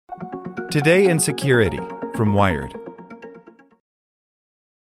Today in Security from Wired.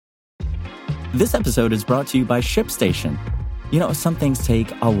 This episode is brought to you by ShipStation. You know, some things take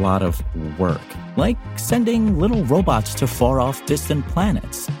a lot of work, like sending little robots to far-off distant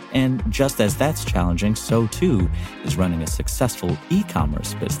planets. And just as that's challenging, so too is running a successful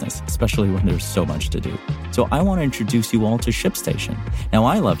e-commerce business, especially when there's so much to do. So I want to introduce you all to ShipStation. Now,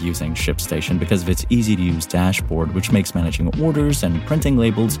 I love using ShipStation because of its easy-to-use dashboard, which makes managing orders and printing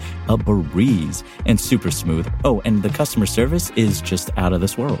labels a breeze and super smooth. Oh, and the customer service is just out of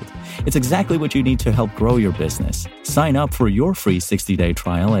this world. It's exactly what you need to help grow your business. Sign up for your free 60-day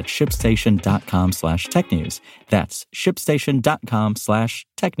trial at shipstation.com/technews. That's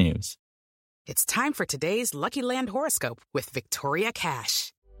shipstation.com/technews. It's time for today's Lucky Land horoscope with Victoria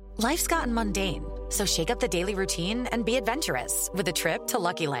Cash. Life's gotten mundane, so shake up the daily routine and be adventurous with a trip to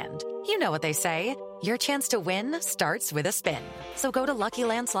Lucky Land. You know what they say, your chance to win starts with a spin. So go to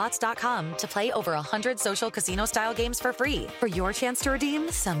LuckyLandSlots.com to play over 100 social casino-style games for free for your chance to redeem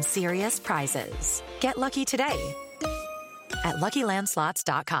some serious prizes. Get lucky today at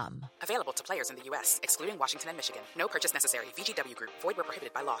LuckyLandSlots.com. Available to players in the U.S., excluding Washington and Michigan. No purchase necessary. VGW Group. Void where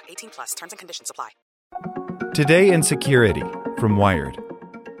prohibited by law. 18+. Terms and conditions apply. Today in Security from Wired.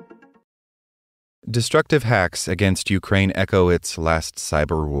 Destructive hacks against Ukraine echo its last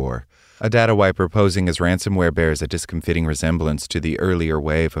cyberwar. A data wiper posing as ransomware bears a discomfiting resemblance to the earlier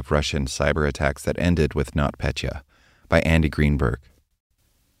wave of Russian cyberattacks that ended with NotPetya, by Andy Greenberg.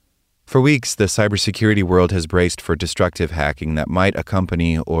 For weeks, the cybersecurity world has braced for destructive hacking that might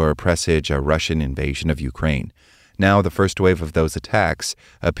accompany or presage a Russian invasion of Ukraine. Now, the first wave of those attacks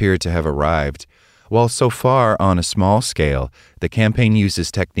appear to have arrived. While so far on a small scale, the campaign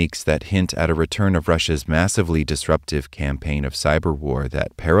uses techniques that hint at a return of Russia's massively disruptive campaign of cyberwar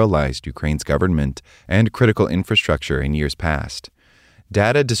that paralyzed Ukraine's government and critical infrastructure in years past.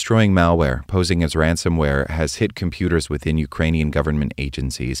 Data-destroying malware, posing as ransomware, has hit computers within Ukrainian government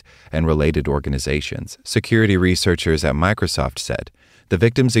agencies and related organizations, security researchers at Microsoft said. The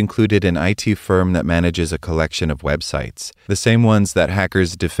victims included an IT firm that manages a collection of websites, the same ones that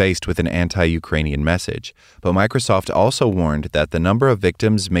hackers defaced with an anti-Ukrainian message. But Microsoft also warned that the number of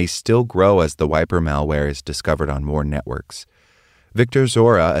victims may still grow as the wiper malware is discovered on more networks. Victor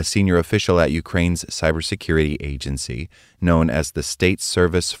Zora, a senior official at Ukraine's cybersecurity agency, known as the State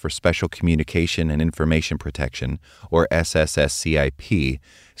Service for Special Communication and Information Protection, or SSSCIP,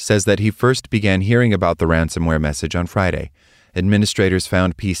 says that he first began hearing about the ransomware message on Friday. Administrators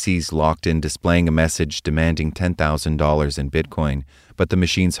found PCs locked in displaying a message demanding $10,000 in Bitcoin, but the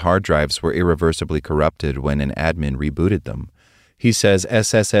machine's hard drives were irreversibly corrupted when an admin rebooted them. He says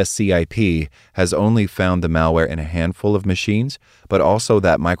SSSCIP has only found the malware in a handful of machines, but also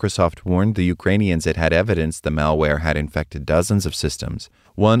that Microsoft warned the Ukrainians it had evidence the malware had infected dozens of systems.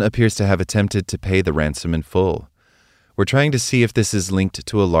 One appears to have attempted to pay the ransom in full. We're trying to see if this is linked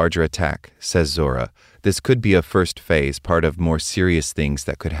to a larger attack, says Zora. This could be a first phase, part of more serious things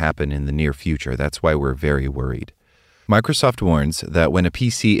that could happen in the near future. That's why we're very worried. Microsoft warns that when a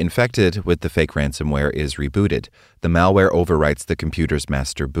PC infected with the fake ransomware is rebooted, the malware overwrites the computer's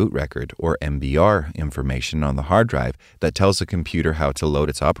master boot record, or MBR, information on the hard drive that tells the computer how to load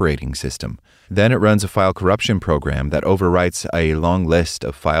its operating system. Then it runs a file corruption program that overwrites a long list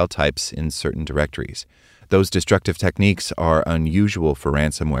of file types in certain directories. Those destructive techniques are unusual for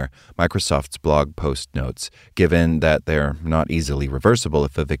ransomware, Microsoft's blog post notes, given that they're not easily reversible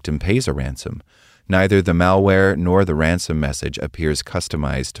if a victim pays a ransom. Neither the malware nor the ransom message appears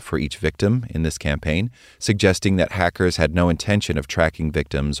customized for each victim in this campaign, suggesting that hackers had no intention of tracking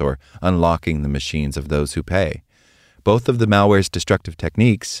victims or unlocking the machines of those who pay. Both of the malware's destructive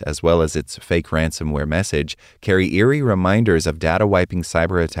techniques, as well as its fake ransomware message, carry eerie reminders of data-wiping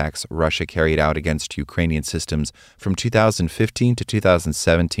cyberattacks Russia carried out against Ukrainian systems from 2015 to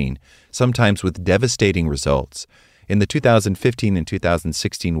 2017, sometimes with devastating results. In the 2015 and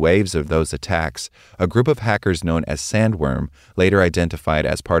 2016 waves of those attacks, a group of hackers known as Sandworm, later identified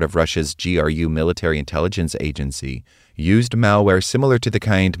as part of Russia's GRU military intelligence agency, used malware similar to the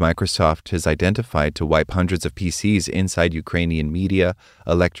kind Microsoft has identified to wipe hundreds of PCs inside Ukrainian media,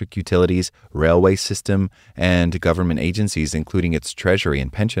 electric utilities, railway system, and government agencies, including its treasury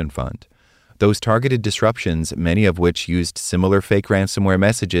and pension fund. Those targeted disruptions, many of which used similar fake ransomware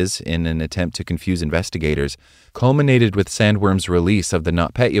messages in an attempt to confuse investigators, culminated with Sandworm's release of the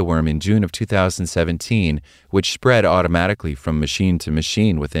NotPetya worm in June of 2017, which spread automatically from machine to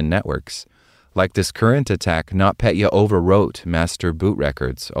machine within networks. Like this current attack, NotPetya overwrote master boot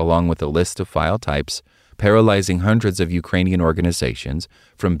records along with a list of file types, paralyzing hundreds of Ukrainian organizations,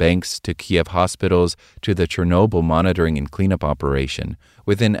 from banks to Kiev hospitals to the Chernobyl monitoring and cleanup operation.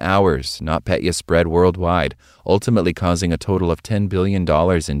 Within hours, NotPetya spread worldwide, ultimately causing a total of $10 billion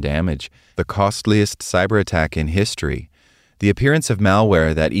in damage, the costliest cyber attack in history. The appearance of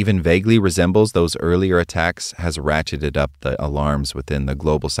malware that even vaguely resembles those earlier attacks has ratcheted up the alarms within the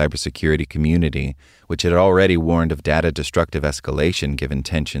global cybersecurity community, which had already warned of data-destructive escalation given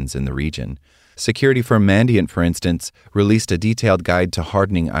tensions in the region. Security firm Mandiant, for instance, released a detailed guide to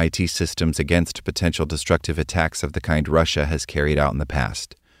hardening IT systems against potential destructive attacks of the kind Russia has carried out in the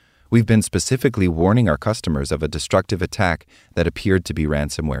past. We've been specifically warning our customers of a destructive attack that appeared to be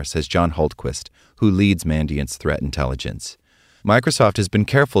ransomware, says John Hultquist, who leads Mandiant's threat intelligence. Microsoft has been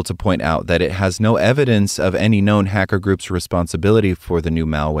careful to point out that it has no evidence of any known hacker group's responsibility for the new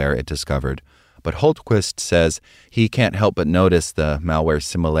malware it discovered. But Hultquist says he can't help but notice the malware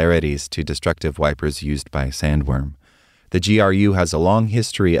similarities to destructive wipers used by Sandworm. The GRU has a long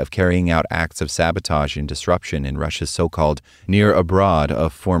history of carrying out acts of sabotage and disruption in Russia's so-called near abroad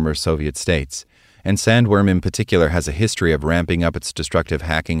of former Soviet states. And Sandworm in particular has a history of ramping up its destructive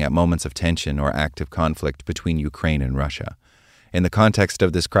hacking at moments of tension or active conflict between Ukraine and Russia. In the context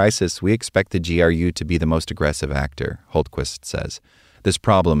of this crisis, we expect the GRU to be the most aggressive actor, Hultquist says. This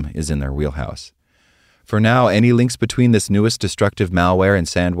problem is in their wheelhouse. For now, any links between this newest destructive malware and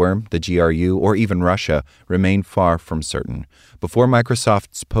Sandworm, the GRU, or even Russia remain far from certain. Before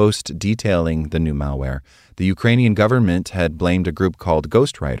Microsoft's post detailing the new malware, the Ukrainian government had blamed a group called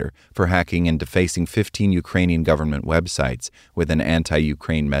Ghostwriter for hacking and defacing 15 Ukrainian government websites with an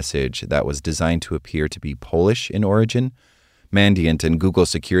anti-Ukraine message that was designed to appear to be Polish in origin. Mandiant and Google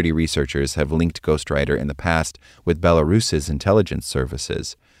security researchers have linked Ghostwriter in the past with Belarus's intelligence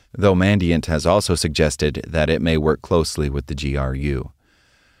services, though Mandiant has also suggested that it may work closely with the GRU.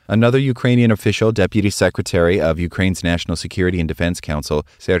 Another Ukrainian official, Deputy Secretary of Ukraine's National Security and Defense Council,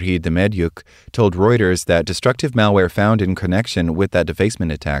 Serhiy Demedyuk, told Reuters that destructive malware found in connection with that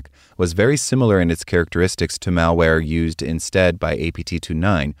defacement attack was very similar in its characteristics to malware used instead by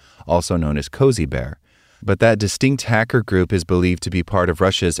APT29, also known as Cozy Bear. But that distinct hacker group is believed to be part of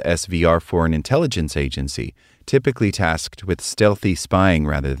Russia's SVR foreign intelligence agency, typically tasked with stealthy spying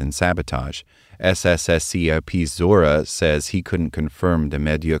rather than sabotage. SSSCIP Zora says he couldn't confirm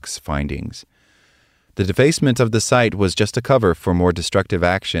Demedyuk's findings. The defacement of the site was just a cover for more destructive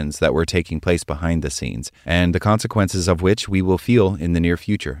actions that were taking place behind the scenes, and the consequences of which we will feel in the near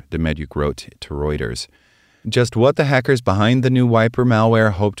future, Demedyuk wrote to Reuters. Just what the hackers behind the new wiper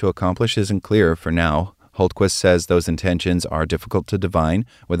malware hope to accomplish isn't clear for now. Hultquist says those intentions are difficult to divine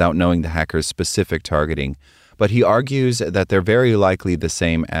without knowing the hacker's specific targeting, but he argues that they're very likely the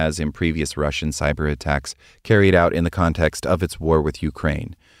same as in previous Russian cyber attacks carried out in the context of its war with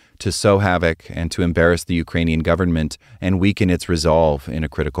Ukraine, to sow havoc and to embarrass the Ukrainian government and weaken its resolve in a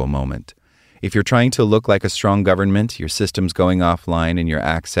critical moment. If you're trying to look like a strong government, your systems going offline and your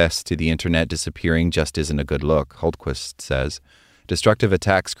access to the internet disappearing just isn't a good look, Hultquist says. Destructive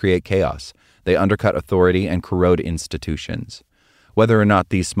attacks create chaos. They undercut authority and corrode institutions. Whether or not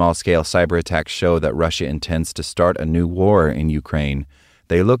these small-scale cyber attacks show that Russia intends to start a new war in Ukraine,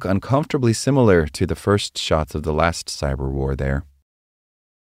 they look uncomfortably similar to the first shots of the last cyber war there.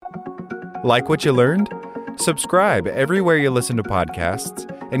 Like what you learned? Subscribe everywhere you listen to podcasts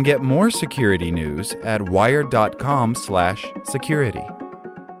and get more security news at wired.com/security.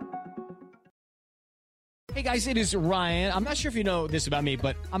 Hey guys, it is Ryan. I'm not sure if you know this about me,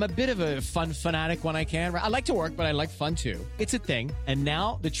 but I'm a bit of a fun fanatic when I can. I like to work, but I like fun too. It's a thing. And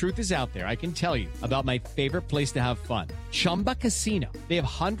now the truth is out there. I can tell you about my favorite place to have fun. Chumba Casino. They have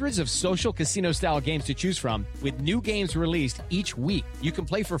hundreds of social casino style games to choose from with new games released each week. You can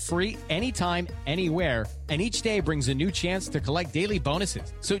play for free anytime, anywhere. And each day brings a new chance to collect daily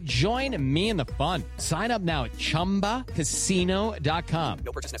bonuses. So join me in the fun. Sign up now at ChumbaCasino.com.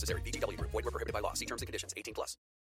 No purchase necessary. VGW Group. Void where prohibited by law. See terms and conditions. 18+.